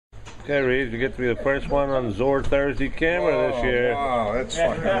Okay, Reed, you get to be the first one on Zoar Thursday camera this year. Wow, that's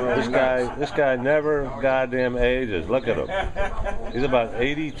fucking really This guy never goddamn ages. Look at him. He's about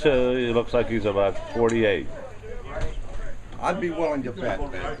 82. He looks like he's about 48. I'd be willing to bet,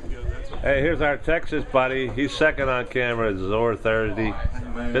 man. Hey, here's our Texas buddy. He's second on camera at Zoar Thursday.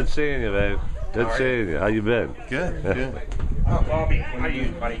 Good seeing you, babe. Good seeing you. How you been? Good, good. Oh, Bobby, how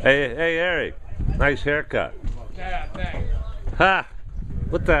you, buddy? Hey, Eric. Nice haircut. Yeah, thanks. Ha!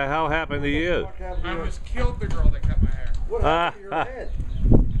 What the hell happened to you? I almost killed the girl that cut my hair. What happened to your head?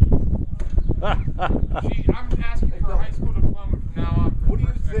 I'm asking for a high school diploma from now on. What do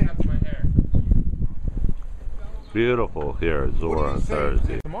you think? Cut my hair. Beautiful here at Zoar on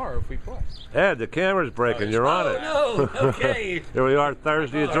Thursday. Tomorrow if we play. Ed, the camera's breaking. You're on it. No, okay. Here we are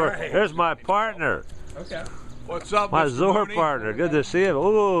Thursday at Zoar. right. There's my partner. Okay. What's up, My Mr. Zoar Mooney? partner. Good to see him.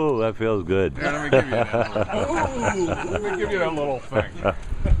 Ooh, that feels good. Yeah, let me give you that let me give you that little thing.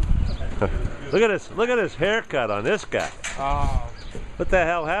 Look at this haircut on this guy. Oh. What the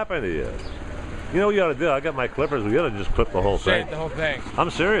hell happened to you? You know what you ought to do? I got my clippers. We ought to just clip the whole thing. Shave the whole thing. I'm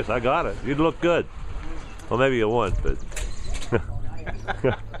serious. I got it. You'd look good. Well, maybe you won't, but.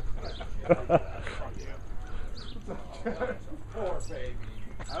 Poor baby.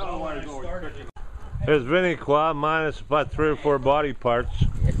 I don't know why you're going. There's Vinny Qua minus about 3 or 4 body parts.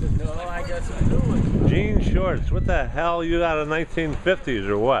 No, I got some new ones. Jean shorts. What the hell? You out of 1950s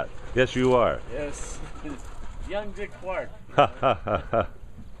or what? Yes, you are. Yes. Young Dick Clark. Ha ha ha ha.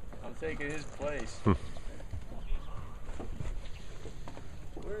 I'm taking his place.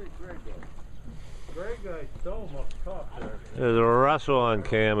 Where's Greg going? Greg, I told him off the top there. There's a Russell on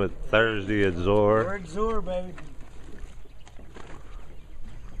cam at Thursday at Zoar. We're at Zoar, baby.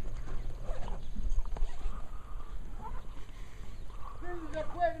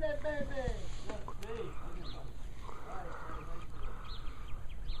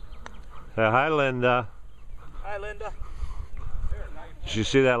 Hey, hi, Linda. Hi, Linda. Did you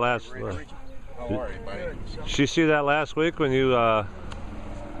see that last? How are you, buddy? Did she see that last week when you yelled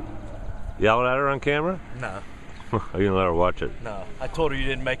at her on camera? No, You didn't let her watch it. no. I told her you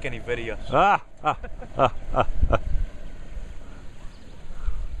didn't make any videos. Ah!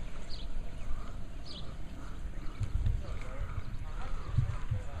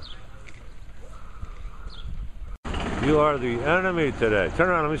 You are the enemy today. Turn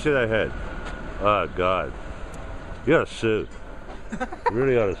around, let me see that head. Oh, God. You ought to sue. You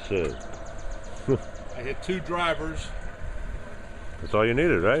really ought to sue. I hit 2 drivers. That's all you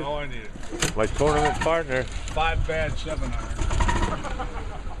needed, right? That's all I needed. My tournament partner. 5 bad, 7 iron.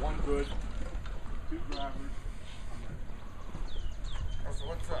 1 good. 2 drivers. So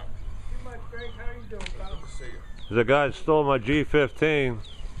what's up? Greg, how you doing, pal? Good to see you. There's a guy that stole my G15.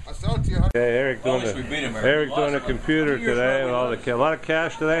 I sold it to you. Okay, Eric doing the computer today with all the a lot of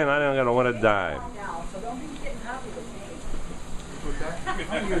cash today, and I don't gonna win a dime.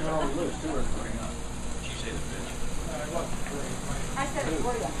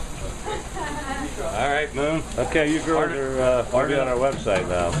 All right, Moon. Okay, you girls are will be on our website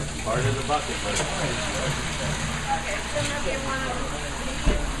now. Part of the bucket,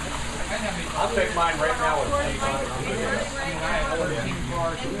 I'll take mine right now.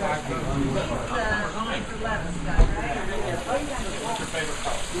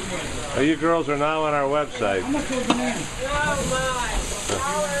 You girls are now on our website.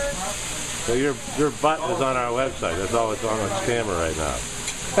 So your butt is on our website. That's all it's on camera right now.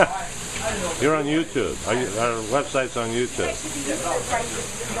 You're on YouTube. Our website's on YouTube.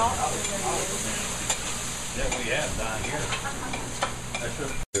 That we have down here.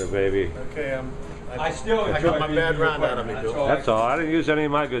 Here, baby. Okay, I got my bad round out of me, Bill. That's all. I didn't use any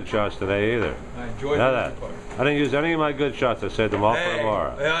of my good shots today either. I enjoyed Know that. that. I didn't use any of my good shots. I saved them all for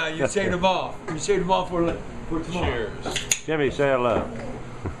tomorrow. Yeah, you saved them all. You saved them all for tomorrow. Cheers. Jimmy, say hello.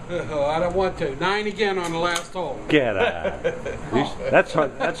 Oh, I don't want to. 9 again on the last hole. Get out. That's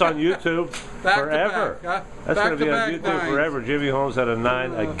on YouTube Back to forever. back, huh? That's Back going to be to on back YouTube nines. forever. Jimmy Holmes had a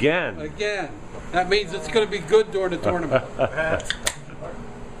 9 again. Again. That means it's going to be good during the tournament.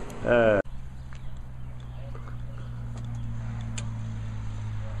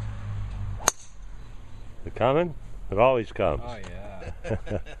 They're coming? It always comes. Oh,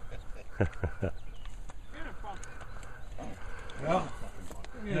 yeah. Well,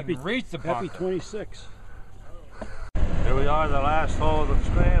 happy, reach the Happy bunker. 26. Here we are, the last hole of the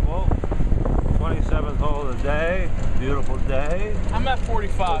scramble. 27th hole of the day. Beautiful day. I'm at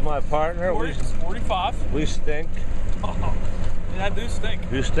 45. With my partner. 45. We stink. Oh, yeah, I do stink.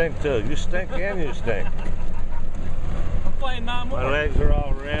 You stink too. You stink and you stink. I'm playing 9 more. My legs are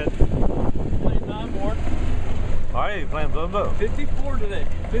all red. I'm playing 9 more. Are you playing boom boom? 54 today.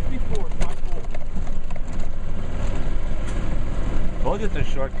 54. get the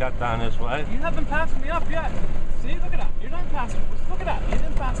shortcut down this way. You haven't passed me up yet. See, look at that. You're not passing. Look at that. You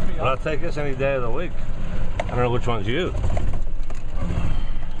didn't pass me But I'll up. take this any day of the week. I don't know which one's you.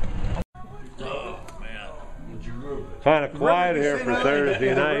 Kind of quiet here for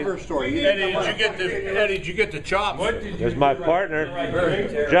Thursday night. Eddie, did you get the chops? There's my partner,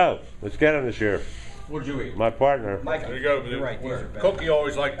 Joe. Let's get him this year. What'd you eat? My partner. There you go. You're right, these are better. Cookie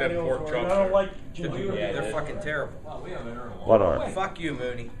always liked them pork chops. I don't like ginger. Yeah, they're fucking terrible. What are? Fuck you,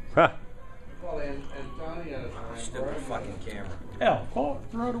 Mooney. Ha. Stupid fucking camera. Hell, call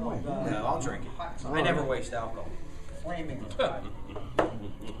it, throw it away. No, I'll drink it. I never waste alcohol.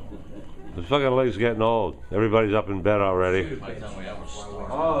 The fucking league's getting old. Everybody's up in bed already.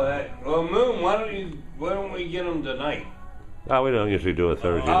 Well, Moon, why don't we get them tonight? No, we don't usually do a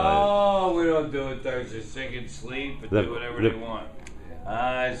Thursday night. Oh, we don't do it Thursday. Sick and sleep and do whatever they want.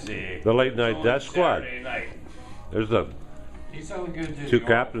 I see. The late night death squad. Saturday night. There's the He's only gonna do two the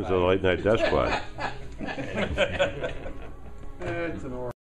captains of the late night death squad.